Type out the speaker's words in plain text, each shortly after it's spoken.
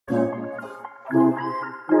Welcome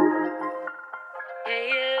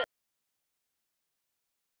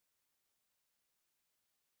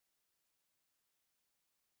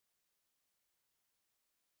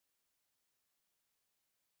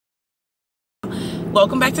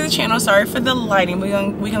back to the channel. Sorry for the lighting.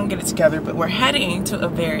 We're gonna get it together, but we're heading to a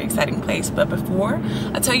very exciting place. But before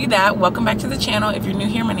I tell you that, welcome back to the channel. If you're new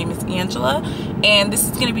here, my name is Angela, and this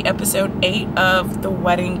is gonna be episode 8 of the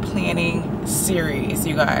wedding planning series,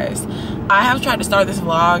 you guys. I have tried to start this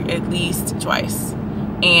vlog at least twice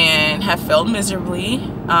and have failed miserably.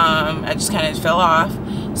 I just kind of fell off.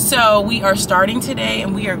 So we are starting today,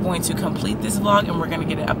 and we are going to complete this vlog, and we're gonna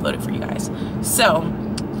get it uploaded for you guys. So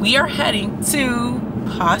we are heading to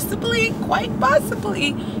quite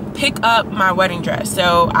possibly, pick up my wedding dress.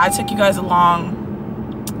 So I took you guys along.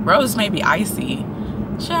 Rose may be icy.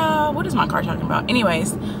 Child, what is my car talking about?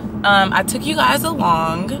 Anyways, I took you guys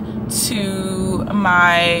along to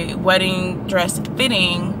my wedding dress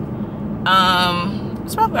fitting.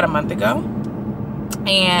 It's probably about a month ago.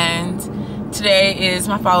 And today is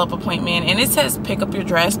my follow-up appointment. And it says pick up your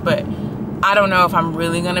dress, but I don't know if I'm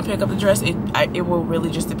really gonna pick up the dress. It will really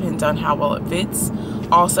just depend on how well it fits.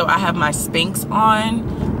 Also, I have my Spanx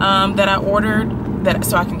on that I ordered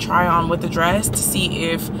so I can try on with the dress to see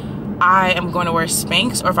if I am going to wear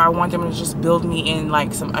Spanx or if I want them to just build me in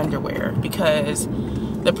like some underwear, because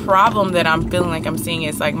the problem that I'm feeling like I'm seeing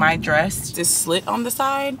is like my dress is slit on the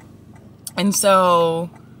side, and so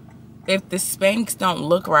if the Spanx don't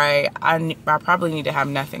look right, I probably need to have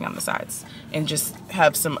nothing on the sides and just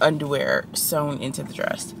have some underwear sewn into the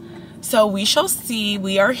dress. So we shall see.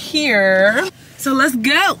 We are here. So let's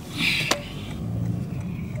go.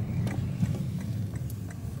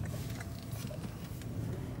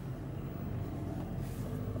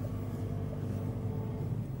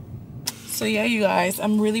 So yeah, you guys,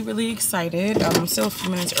 I'm really excited. I'm still a few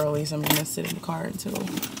minutes early, so I'm gonna sit in the car until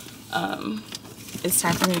it's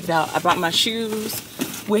time for me to get out. I brought my shoes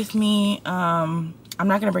with me. I'm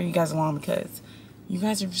not gonna bring you guys along because you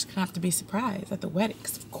guys are just gonna have to be surprised at the wedding.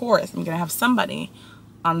 'Cause of course, I'm gonna have somebody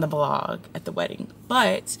on the vlog at the wedding.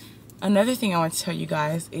 But another thing I want to tell you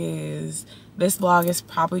guys is this vlog is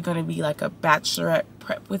probably gonna be like a Bachelorette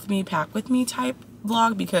prep with me, pack with me type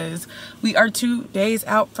vlog, because we are 2 days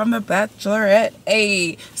out from the Bachelorette.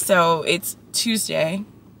 Hey, so it's Tuesday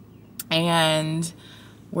and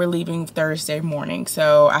we're leaving Thursday morning.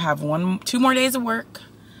 So I have 2 more days of work.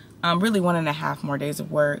 Really 1.5 more days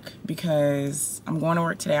of work, because I'm going to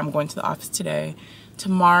work today. I'm going to the office today.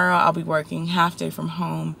 Tomorrow I'll be working half day from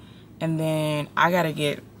home, and then I gotta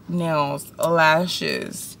get nails,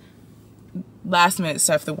 lashes, last minute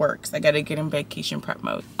stuff that works. I gotta get in vacation prep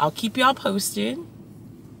mode. I'll keep y'all posted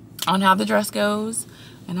on how the dress goes,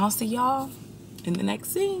 and I'll see y'all in the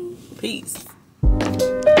next scene. Peace.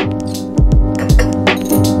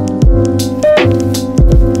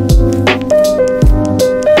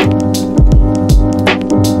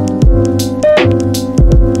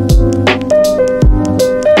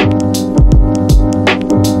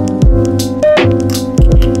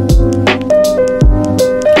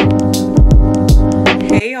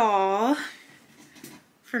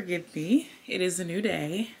 Forgive me, it is a new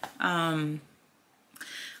day.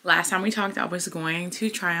 Last time we talked, I was going to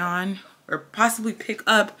try on or possibly pick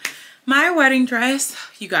up my wedding dress.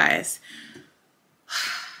 You guys,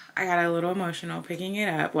 I got a little emotional picking it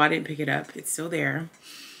up. Well, I didn't pick it up, it's still there,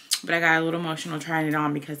 but I got a little emotional trying it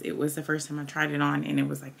on because it was the first time I tried it on, and it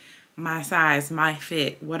was like my size, my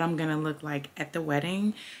fit, what I'm gonna look like at the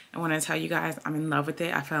wedding. And when I tell you guys, I'm in love with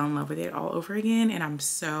it. I fell in love with it all over again, and I'm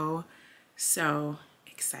so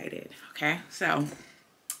excited. Okay, so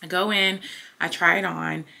I go in, I try it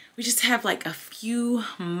on. We just have like a few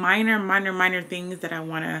minor things that I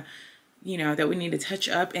want to, you know, that we need to touch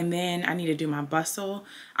up, and then I need to do my bustle.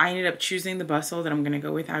 I ended up choosing the bustle that I'm gonna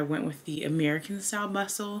go with. I went with the American style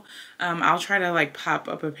bustle. I'll try to like pop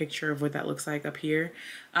up a picture of what that looks like up here.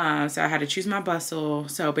 So I had to choose my bustle.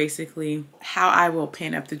 So basically how I will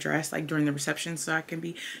pin up the dress like during the reception, so I can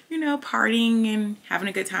be, you know, partying and having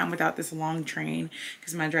a good time without this long train,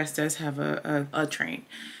 because my dress does have a train.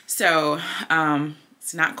 So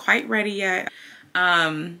it's not quite ready yet.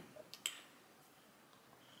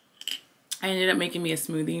 I ended up making me a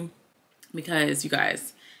smoothie because, you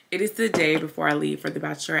guys, it is the day before I leave for the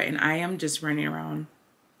Bachelorette, and I am just running around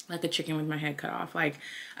like a chicken with my head cut off. Like,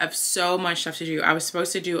 I have so much stuff to do. I was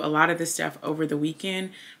supposed to do a lot of this stuff over the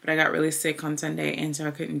weekend, but I got really sick on Sunday, and so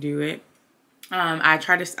I couldn't do it. I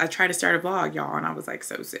tried to start a vlog, y'all, and I was like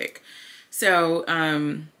so sick. So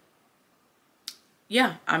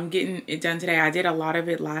yeah, I'm getting it done today. I did a lot of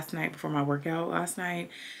it last night before my workout last night.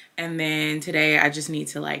 And then today I just need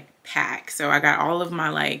to like pack. So I got all of my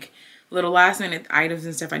like little last minute items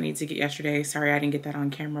and stuff I need to get yesterday. Sorry I didn't get that on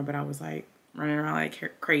camera, but I was like running around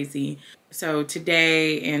like crazy. So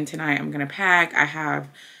today and tonight I'm gonna pack. I have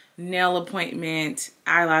nail appointment,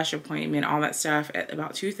 eyelash appointment, all that stuff at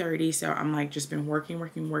about 2:30. So I'm like just been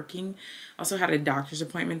working. Also had a doctor's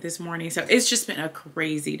appointment this morning. So it's just been a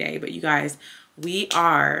crazy day. But you guys, we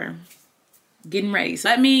are getting ready. So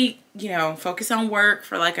let me, you know, focus on work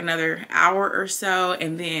for like another hour or so.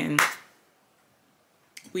 And then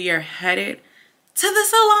we are headed to the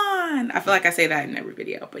salon. I feel like I say that in every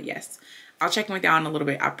video, but yes. I'll check with y'all in a little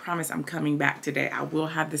bit. I promise I'm coming back today. I will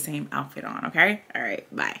have the same outfit on, okay? All right,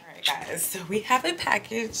 bye. All right, guys, so we have a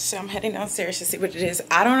package. So I'm heading downstairs to see what it is.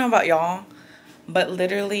 I don't know about y'all, but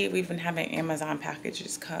literally we've been having Amazon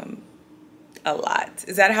packages come a lot.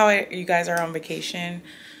 Is that how you guys are on vacation?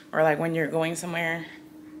 Or like when you're going somewhere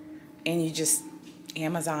and you just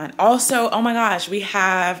Amazon. Also, oh my gosh, we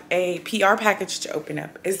have a PR package to open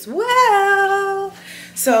up as well.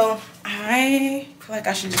 So I feel like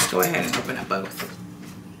I should just go ahead and open up both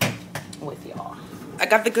with y'all. I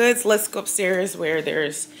got the goods. Let's go upstairs where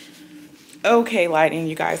there's okay lighting,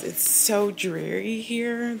 you guys. It's so dreary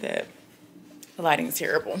here that the lighting is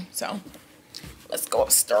terrible. So let's go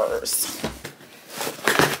upstairs.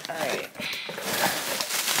 All right.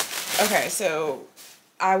 Okay, so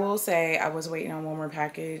I will say I was waiting on one more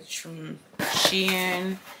package from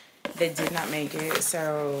Shein that did not make it.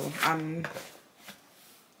 So I'm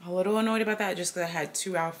a little annoyed about that just because I had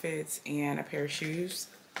 2 outfits and a pair of shoes.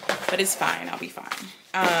 But it's fine. I'll be fine.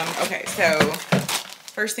 Okay, so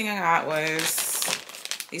first thing I got was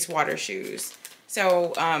these water shoes.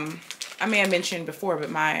 So I may have mentioned before, but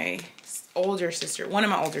my older sister, one of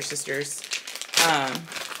my older sisters, I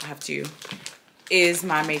have 2, is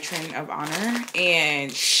my matron of honor,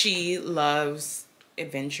 and she loves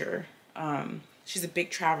adventure. She's a big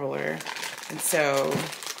traveler, and so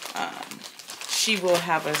she will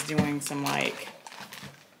have us doing some like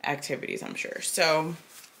activities, I'm sure. So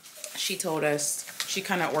she told us, she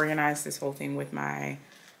kind of organized this whole thing with my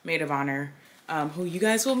maid of honor, who you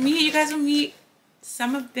guys will meet. You guys will meet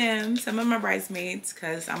some of them, some of my bridesmaids,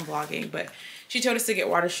 because I'm vlogging. But she told us to get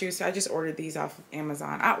water shoes, so I just ordered these off of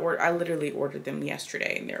Amazon. I literally ordered them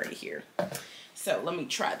yesterday, and they're already here. So let me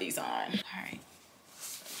try these on. All right,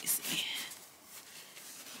 let me see.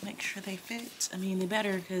 Make sure they fit. I mean, they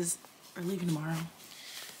better because we're leaving tomorrow,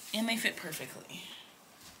 and they fit perfectly.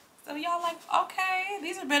 So y'all like, okay,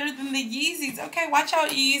 these are better than the Yeezys. Okay, watch out,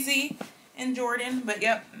 Yeezy and Jordan. But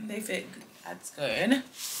yep, they fit. That's good.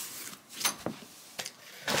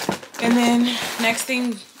 And then next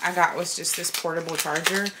thing I got was just this portable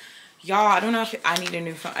charger. Y'all, I don't know if I need a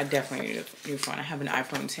new phone. I definitely need a new phone. I have an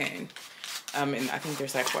iPhone 10. And I think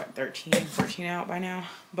there's like, what, 13, 14 out by now.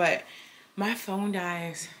 But my phone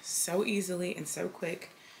dies so easily and so quick.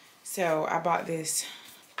 So I bought this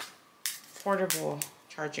portable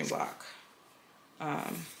charging block.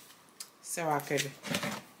 So I could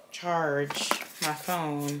charge my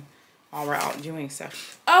phone while we're out doing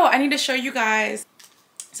stuff. Oh, I need to show you guys.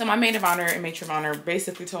 So my maid of honor and matron of honor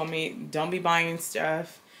basically told me, don't be buying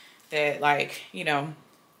stuff that, like, you know,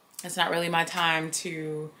 it's not really my time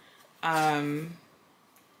to,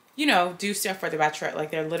 you know, do stuff for the Bachelorette.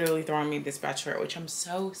 Like, they're literally throwing me this Bachelorette, which I'm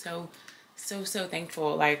so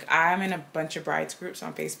thankful. Like, I'm in a bunch of brides groups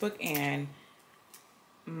on Facebook, and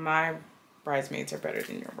my bridesmaids are better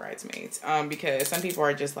than your bridesmaids. Because some people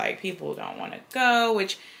are just like, people don't want to go,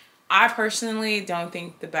 which I personally don't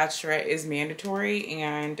think the Bachelorette is mandatory.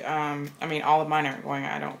 And I mean, all of mine aren't going.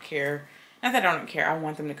 I don't care. Not that I don't care. I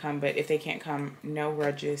want them to come, but if they can't come, no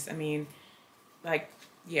grudges. I mean, like,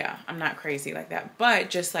 yeah, I'm not crazy like that. But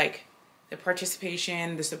just like the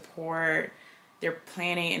participation, the support, they're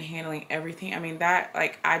planning and handling everything. I mean, that,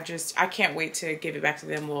 like, I can't wait to give it back to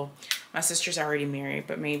them. Well, my sister's already married,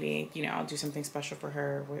 but maybe, you know, I'll do something special for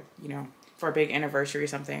her with, you know, for a big anniversary or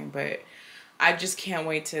something. But I just can't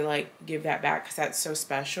wait to, like, give that back because that's so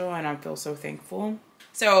special and I feel so thankful.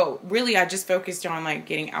 So really, I just focused on, like,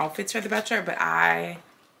 getting outfits for the Bachelor, but I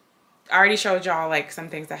already showed y'all, like, some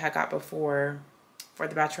things that I got before for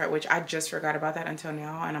the Bachelorette, which I just forgot about that until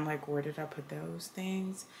now. And I'm like, where did I put those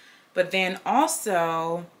things? But then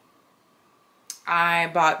also, I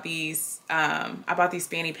bought these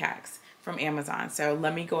fanny packs from Amazon. So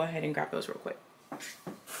let me go ahead and grab those real quick.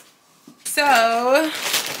 So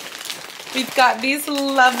we've got these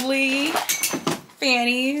lovely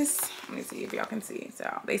fannies. Let me see if y'all can see.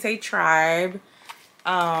 So they say Tribe.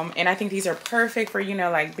 And I think these are perfect for, you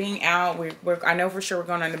know, like being out. I know for sure we're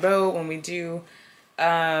going on the boat when we do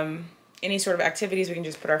any sort of activities, we can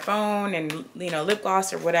just put our phone and, you know, lip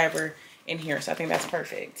gloss or whatever in here. So I think that's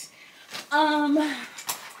perfect. Oh,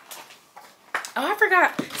 I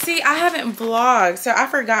forgot. See, I haven't vlogged, so I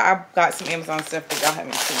forgot I got some Amazon stuff that y'all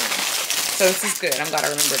haven't seen. So this is good. I'm glad I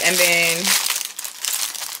remembered. And then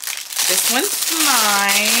this one's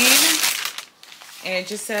mine. And it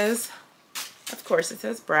just says, of course, it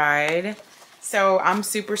says bride. So I'm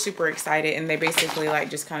super, super excited. And they basically like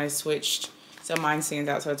just kind of switched. So mine stands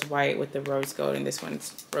out. So it's white with the rose gold. And this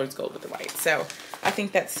one's rose gold with the white. So I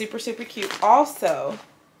think that's super, super cute. Also,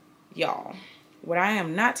 y'all, what I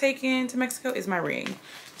am not taking to Mexico is my ring.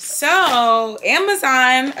 So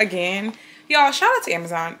Amazon, again, y'all, shout out to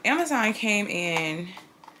Amazon. Amazon came in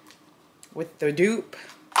with the dupe.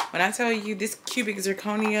 When I tell you this cubic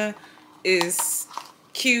zirconia is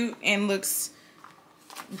cute and looks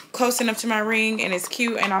close enough to my ring and it's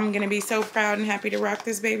cute, and I'm gonna be so proud and happy to rock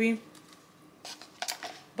this baby.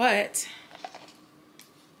 But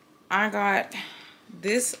I got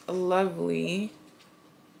this lovely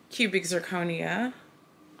cubic zirconia.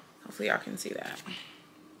 Hopefully y'all can see that.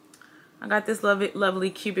 I got this lovely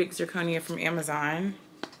cubic zirconia from Amazon.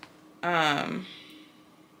 And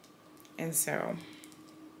so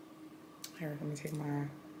here, let me take my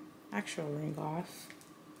actual ring off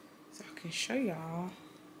so I can show y'all.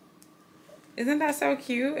 Isn't that so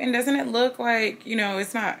cute? And doesn't it look like, you know,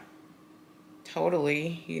 it's not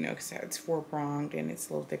totally, you know, because it's 4-pronged and it's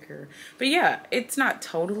a little thicker. But yeah, it's not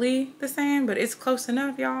totally the same, but it's close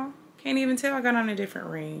enough, y'all. Can't even tell I got on a different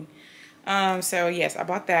ring. So yes, I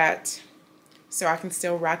bought that so I can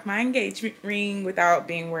still rock my engagement ring without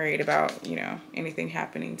being worried about, you know, anything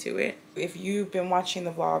happening to it. If you've been watching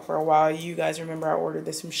the vlog for a while, you guys remember I ordered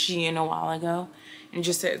this from Shein a while ago. And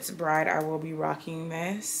just said it's bride, I will be rocking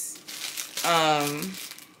this. I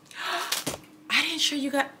didn't show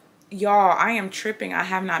you guys. Y'all, I am tripping. I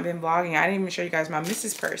have not been vlogging. I didn't even show you guys my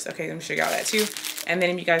Mrs. purse. Okay, let me show y'all that too. And then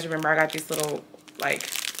if you guys remember, I got these little like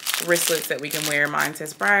wristlets that we can wear. Mine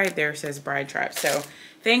says bride, there says bride trap. So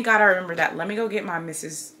thank God I remember that. Let me go get my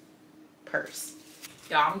Mrs. purse.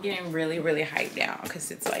 Y'all, I'm getting really, really hyped now because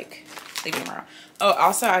it's like leaving tomorrow. Oh,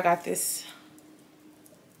 also I got this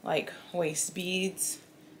like waist beads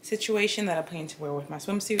situation that I plan to wear with my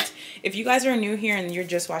swimsuits. If you guys are new here and you're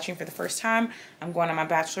just watching for the first time, I'm going on my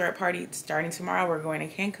bachelorette party starting tomorrow. We're going to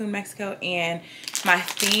Cancun, Mexico, and my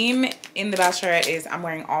theme in the bachelorette is I'm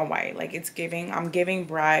wearing all white. Like it's giving, I'm giving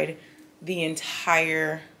bride the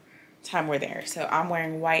entire time we're there. So I'm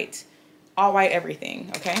wearing white, all white everything,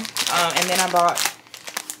 okay? And then I bought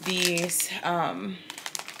these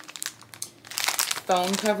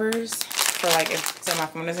phone covers for like if so my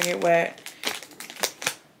phone doesn't get wet.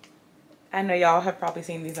 I know y'all have probably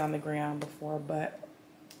seen these on the ground before, but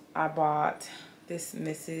I bought this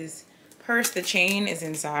Mrs. purse. The chain is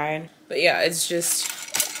inside, but yeah, it's just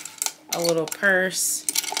a little purse.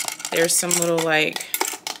 There's some little like,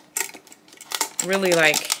 really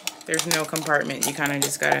like, there's no compartment. You kind of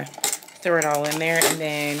just gotta throw it all in there. And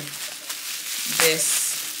then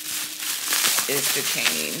this is the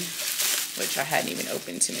chain, which I hadn't even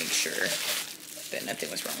opened to make sure that nothing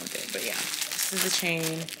was wrong with it. But yeah, this is the chain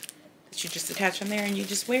that you just attach on there and you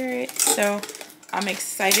just wear it. So I'm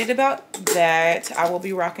excited about that. I will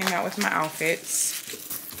be rocking that with my outfits.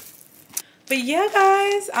 But yeah,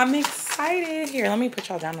 guys, I'm excited. Here, let me put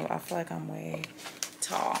y'all down. I feel like I'm way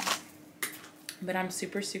tall. But I'm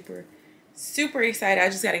super, super, super excited. I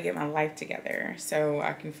just got to get my life together so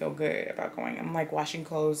I can feel good about going. I'm like washing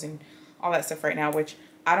clothes and all that stuff right now, which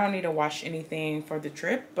I don't need to wash anything for the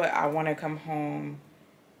trip, but I want to come home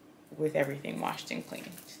with everything washed and cleaned.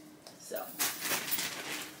 So,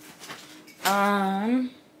 oh,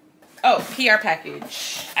 PR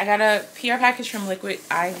package. I got a PR package from Liquid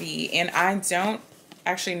IV, and I don't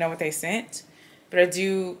actually know what they sent, but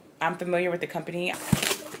I'm familiar with the company.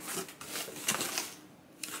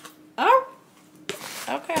 Oh,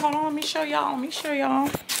 okay, hold on, let me show y'all,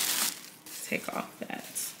 Let's take off that.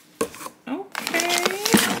 Okay.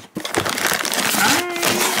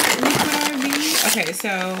 Okay,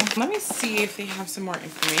 so let me see if they have some more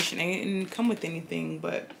information. It didn't come with anything,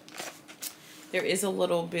 but there is a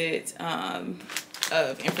little bit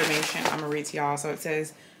of information I'm gonna read to y'all. So it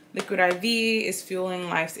says, Liquid IV is fueling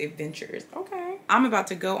life's adventures. Okay. I'm about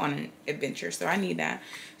to go on an adventure, so I need that.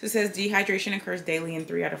 So it says dehydration occurs daily in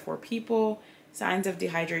 3 out of 4 people. Signs of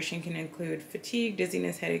dehydration can include fatigue,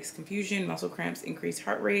 dizziness, headaches, confusion, muscle cramps, increased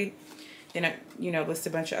heart rate. Then it, lists a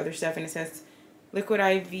bunch of other stuff, and it says Liquid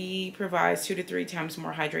IV provides 2 to 3 times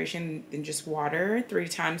more hydration than just water, 3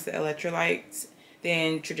 times the electrolytes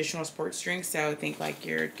than traditional sports drinks. So think like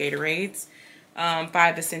your Gatorades.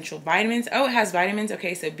 5 essential vitamins. Oh, it has vitamins.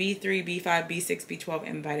 Okay, so B3, B5, B6, B12,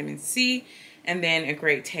 and vitamin C. And then a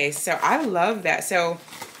great taste. So I love that. So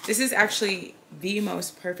this is actually the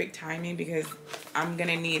most perfect timing because I'm going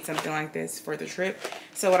to need something like this for the trip.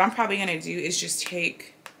 So what I'm probably going to do is just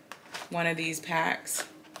take one of these packs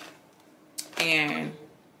and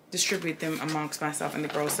distribute them amongst myself and the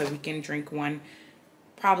girls so we can drink one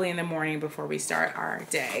probably in the morning before we start our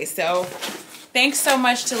day. So thanks so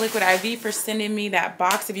much to Liquid IV for sending me that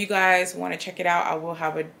box. If you guys want to check it out, I will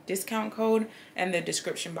have a discount code in the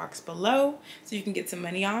description box below so you can get some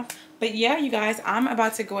money off. But yeah, you guys, I'm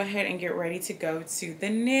about to go ahead and get ready to go to the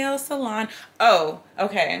nail salon. Oh,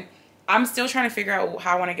 okay. I'm still trying to figure out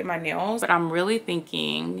how I want to get my nails, but I'm really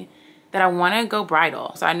thinking that I want to go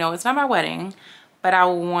bridal. So I know it's not my wedding, but I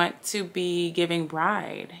want to be giving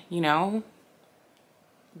bride, you know?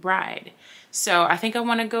 Bride. So I think I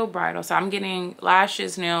want to go bridal. So I'm getting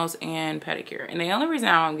lashes, nails, and pedicure. And the only reason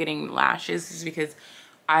I'm getting lashes is because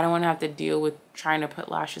I don't want to have to deal with trying to put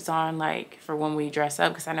lashes on like for when we dress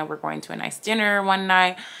up, because I know we're going to a nice dinner one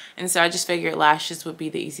night. And so I just figured lashes would be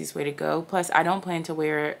the easiest way to go. Plus I don't plan to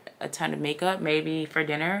wear a ton of makeup, maybe for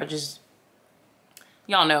dinner. But just,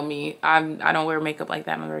 y'all know me. I don't wear makeup like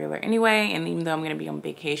that on the regular anyway. And even though I'm going to be on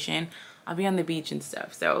vacation, I'll be on the beach and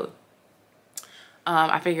stuff. So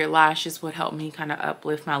I figured lashes would help me kind of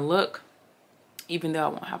uplift my look, even though I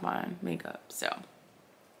won't have on makeup. So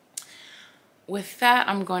with that,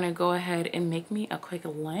 I'm going to go ahead and make me a quick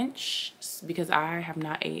lunch because I have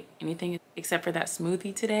not ate anything except for that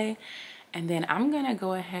smoothie today. And then I'm going to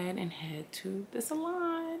go ahead and head to the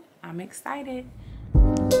salon. I'm excited.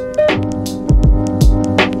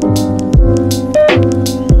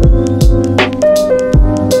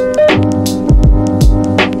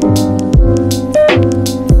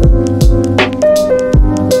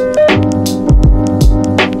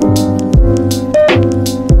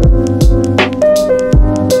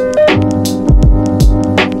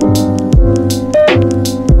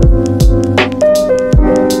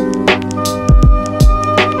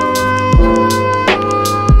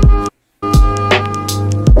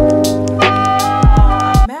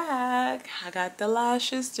 The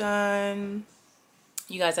lashes done.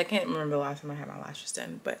 You guys, I can't remember the last time I had my lashes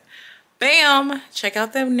done, but bam, check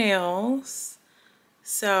out them nails.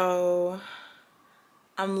 So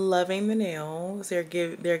I'm loving the nails. They're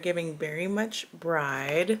giving very much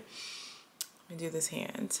bride. Let me do this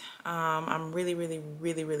hand. I'm really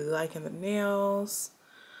liking the nails.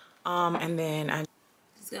 And then I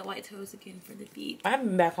just got white toes again for the feet. I've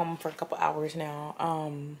been back home for a couple hours now.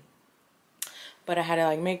 But I had to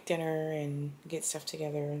like make dinner and get stuff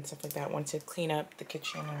together and stuff like that. I wanted to clean up the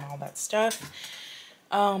kitchen and all that stuff.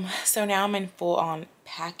 So now I'm in full on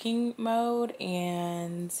packing mode,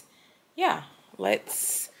 and yeah,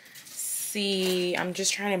 let's see. I'm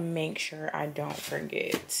just trying to make sure I don't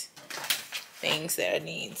forget things that I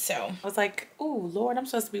need. So I was like, oh Lord, I'm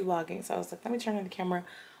supposed to be vlogging. So I was like, let me turn on the camera.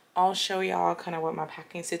 I'll show y'all kind of what my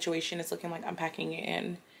packing situation is looking like. I'm packing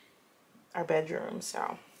in our bedroom,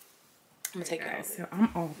 so I'm gonna take it. So I'm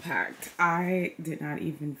all packed. I did not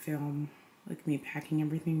even film like me packing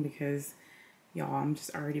everything because y'all, I'm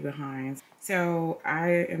just already behind. So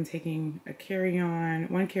I am taking a carry-on,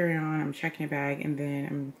 one carry-on, I'm checking a bag, and then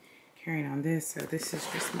I'm carrying on this. So this is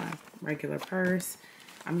just my regular purse.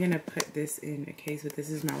 I'm gonna put this in a case, but this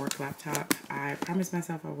is my work laptop. I promised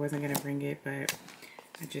myself I wasn't gonna bring it, but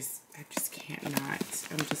I just can't not.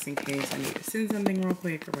 Just in case I need to send something real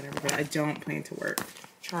quick or whatever, but I don't plan to work.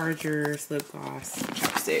 Charger, lip gloss,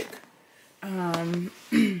 chapstick. On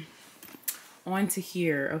to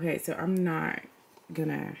here. Okay, so I'm not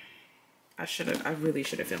gonna, I really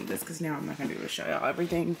should have filmed this because now I'm not gonna be able to show y'all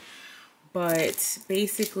everything. But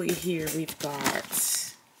basically here we've got,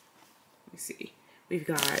 let me see, we've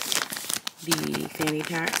got the fanny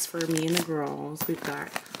packs for me and the girls. We've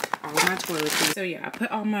got all my toiletries. So yeah, I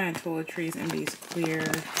put all my toiletries in these clear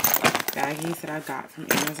baggies that I got from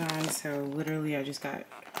Amazon. So literally I just got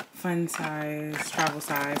fun size, travel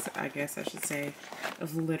size, I guess I should say,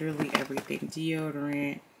 of literally everything.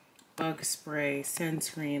 Deodorant, bug spray,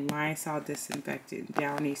 sunscreen, Lysol disinfectant,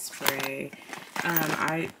 Downy spray.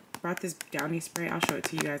 I brought this Downy spray. I'll show it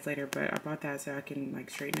to you guys later, but I brought that so I can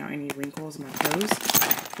like straighten out any wrinkles in my clothes.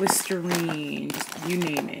 Listerine, just you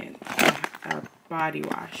name it. A body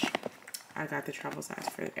wash. I got the travel size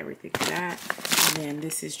for everything for that. And then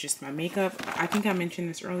this is just my makeup. I think I mentioned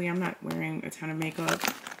this earlier. I'm not wearing a ton of makeup.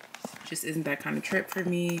 Just isn't that kind of trip for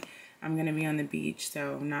me. I'm going to be on the beach,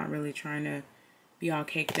 so I'm not really trying to be all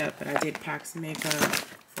caked up. But I did pack some makeup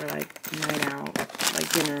for like night out,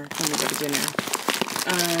 like dinner, when we go to dinner.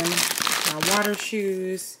 My water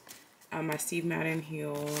shoes. my Steve Madden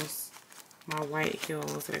heels, my white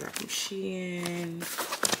heels that I got from Shein.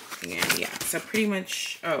 And yeah, so pretty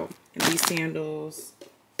much, oh, and these sandals.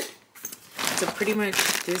 So pretty much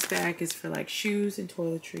this bag is for like shoes and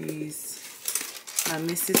toiletries. My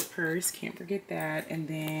Mrs. purse, can't forget that. And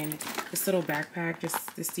then this little backpack,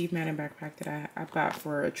 just the Steve Madden backpack that I bought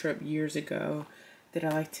for a trip years ago that I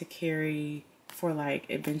like to carry for like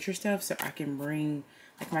adventure stuff, so I can bring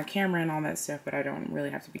like my camera and all that stuff, but I don't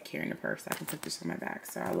really have to be carrying a purse. I can put this on my back,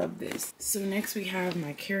 so I love this. So next we have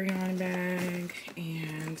my carry-on bag,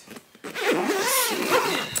 and let's see.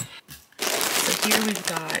 So here we've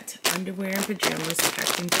got underwear and pajamas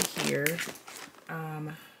packed into here.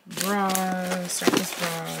 Bras, surface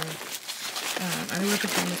bra, underwear,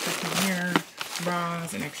 pajamas packed in here,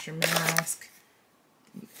 bras, an extra mask,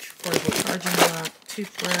 portable charging dock,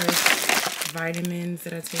 toothbrush, vitamins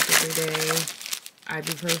that I take every day,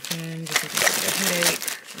 ibuprofen, just in case I get a headache,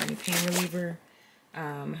 or any pain reliever,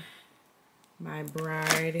 my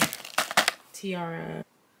bride tiara,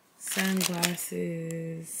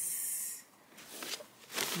 sunglasses,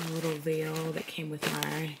 a little veil that came with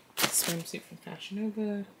my swimsuit from Fashion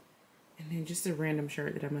Nova, and then just a random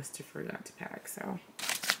shirt that I must have forgot to pack, so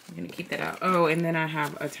I'm gonna keep that out. Oh, and then I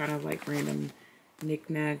have a ton of like random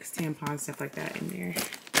knickknacks, tampons, stuff like that in there.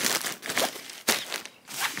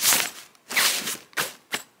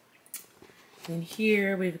 Then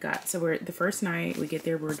here we've got, so we're the first night we get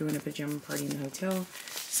there, we're doing a pajama party in the hotel,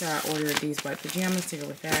 so I ordered these white pajamas to go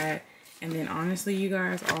with that. And then honestly, you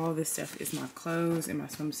guys, all this stuff is my clothes and my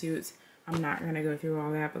swimsuits. I'm not gonna go through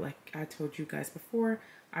all that, but like I told you guys before,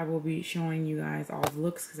 I will be showing you guys all the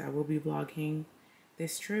looks because I will be vlogging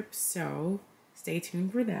this trip, so stay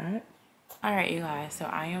tuned for that. All right, you guys, so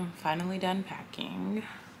I am finally done packing,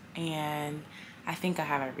 and I think I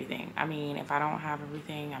have everything. I mean, if I don't have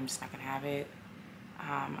everything, I'm just not gonna have it.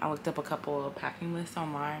 I looked up a couple of packing lists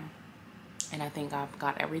online, and I think I've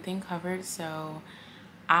got everything covered, so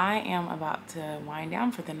I am about to wind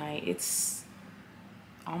down for the night. It's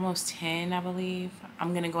almost 10, I believe.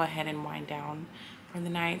 I'm gonna go ahead and wind down for the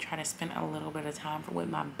night, try to spend a little bit of time with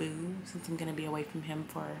my boo, since I'm gonna be away from him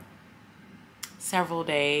for several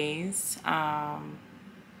days. So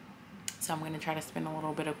I'm gonna try to spend a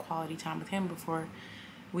little bit of quality time with him before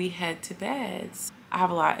we head to bed. I have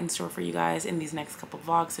a lot in store for you guys in these next couple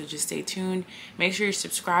vlogs, so just stay tuned. Make sure you're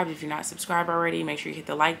subscribed if you're not subscribed already. Make sure you hit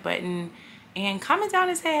the like button and comment down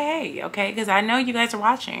and say hey, okay? Because I know you guys are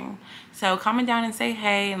watching. So comment down and say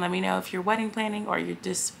hey, and let me know if you're wedding planning or you're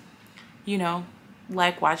just, you know,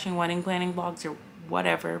 like watching wedding planning vlogs or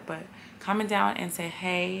whatever. But comment down and say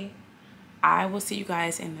hey. I will see you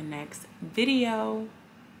guys in the next video.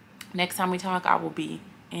 Next time we talk, I will be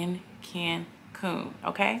in Cancun,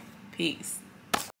 okay? Peace.